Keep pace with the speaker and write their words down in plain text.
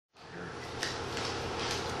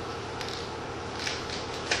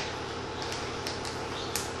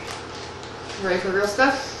Ready for the real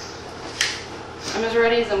stuff? I'm as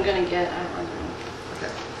ready as I'm gonna get. I don't know.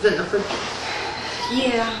 Okay. Is it in the fridge?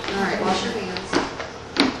 Yeah. Alright, wash your hands.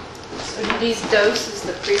 So these doses,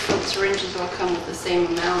 the pre-filled syringes, will come with the same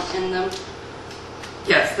amount in them.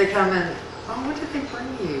 Yes, they come in. Oh, what did they bring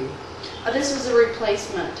you? Oh, this is a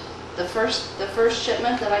replacement. The first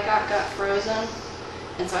shipment that I got frozen,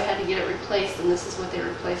 and so I had to get it replaced, and this is what they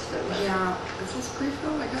replaced it with. Yeah, is this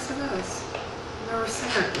pre-filled? I guess it is. I've never seen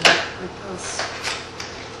it like this.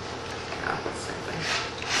 Yeah, same thing.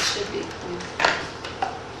 It should be.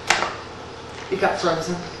 You got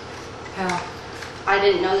frozen. How? I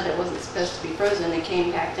didn't know that it wasn't supposed to be frozen. It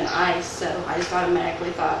came packed in ice, so I just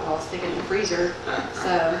automatically thought, well, I'll stick it in the freezer.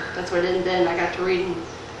 So that's what I did. And then I got to reading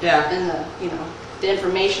in the, the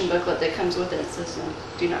information booklet that comes with it. It says,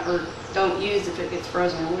 do not, or don't use if it gets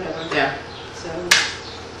frozen or whatever. Yeah. So.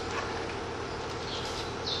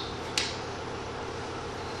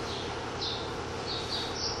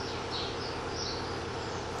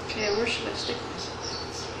 Okay, where should I stick this?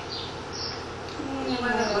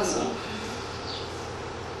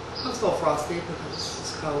 It's a little frosty because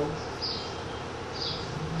it's cold.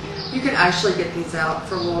 You can actually get these out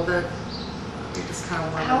for a little bit. You just kind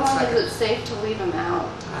of warm How it long second. is it safe to leave them out?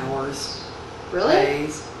 Hours. Really?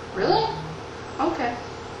 Days. Really? Okay.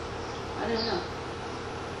 I didn't know.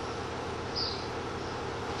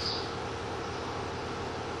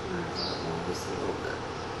 Just a little bit.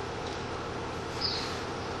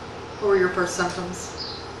 What were your first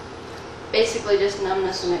symptoms? Basically just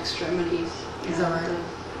numbness in extremities. Is that right?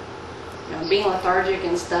 Being lethargic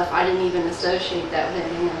and stuff, I didn't even associate that with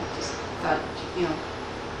it. I just thought,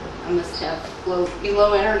 I must have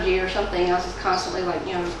low energy or something. I was just constantly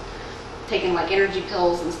taking energy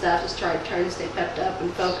pills and stuff, just trying to stay pepped up and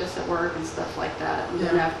focused at work and stuff like that. And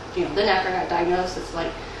then after I got diagnosed, it's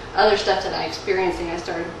like other stuff that I experiencing, I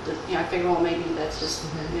started to, I figured, well, maybe that's just,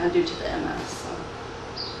 due to the MS. So.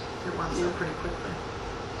 It warms up pretty quickly.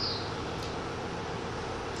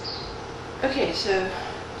 Okay, so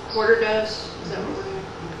quarter dose, is that what we're doing?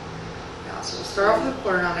 Yeah, so we'll start off with a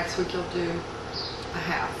quarter. Now next week you'll do a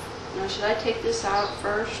half. Now, should I take this out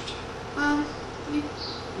first? Nah,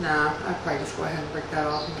 I'd probably just go ahead and break that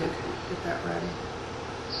off and get that ready.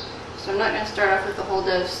 So I'm not going to start off with the whole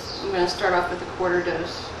dose. I'm going to start off with a quarter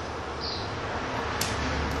dose.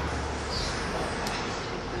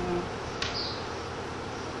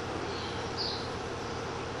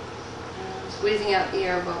 Squeezing out the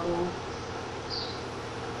air bubble.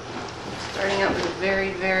 Starting out with a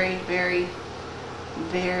very, very, very,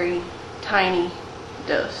 very tiny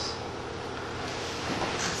dose.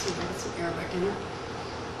 Let's see if I get some air back in there.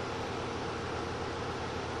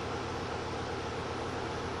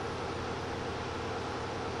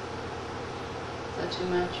 Is that too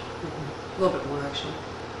much? A little bit more, actually.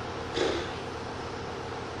 There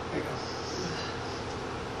you go.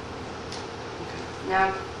 Okay.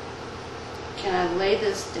 Now, can I lay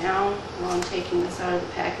this down while I'm taking this out of the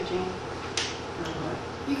packaging?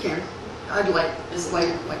 You can. I'd just lay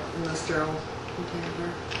it in the sterile container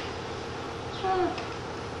there. Sure.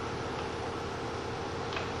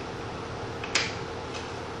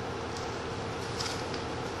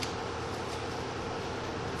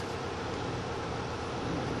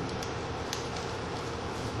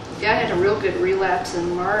 Yeah, I had a real good relapse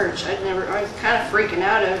in March. I was kind of freaking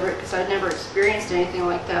out over it because I'd never experienced anything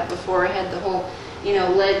like that before. I had the whole,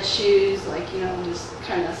 lead shoes, just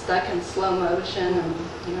kind of stuck in slow motion, and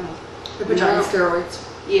They put you on steroids.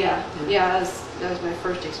 Yeah, that was my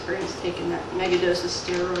first experience taking that mega dose of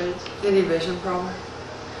steroids. Any vision problem?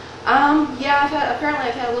 Yeah, apparently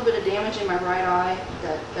I've had a little bit of damage in my right eye,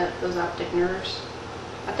 those optic nerves.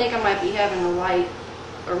 I think I might be having a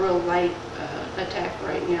real light attack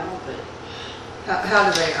right now, but. How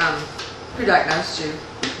did they, who diagnosed you?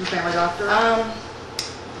 Your family doctor?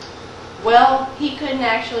 Well, he couldn't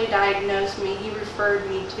actually diagnose me.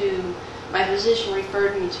 My physician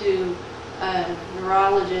referred me to a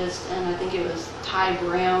neurologist, and I think it was Ty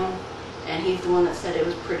Brown, and he's the one that said it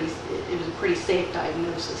was a pretty safe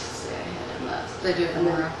diagnosis to say I had MS. They do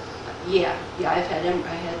MRI. Yeah, I had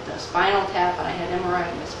the spinal tap, and I had MRI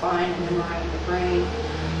in the spine and MRI in the brain,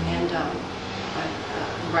 and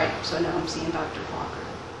so now I'm seeing Dr. Walker.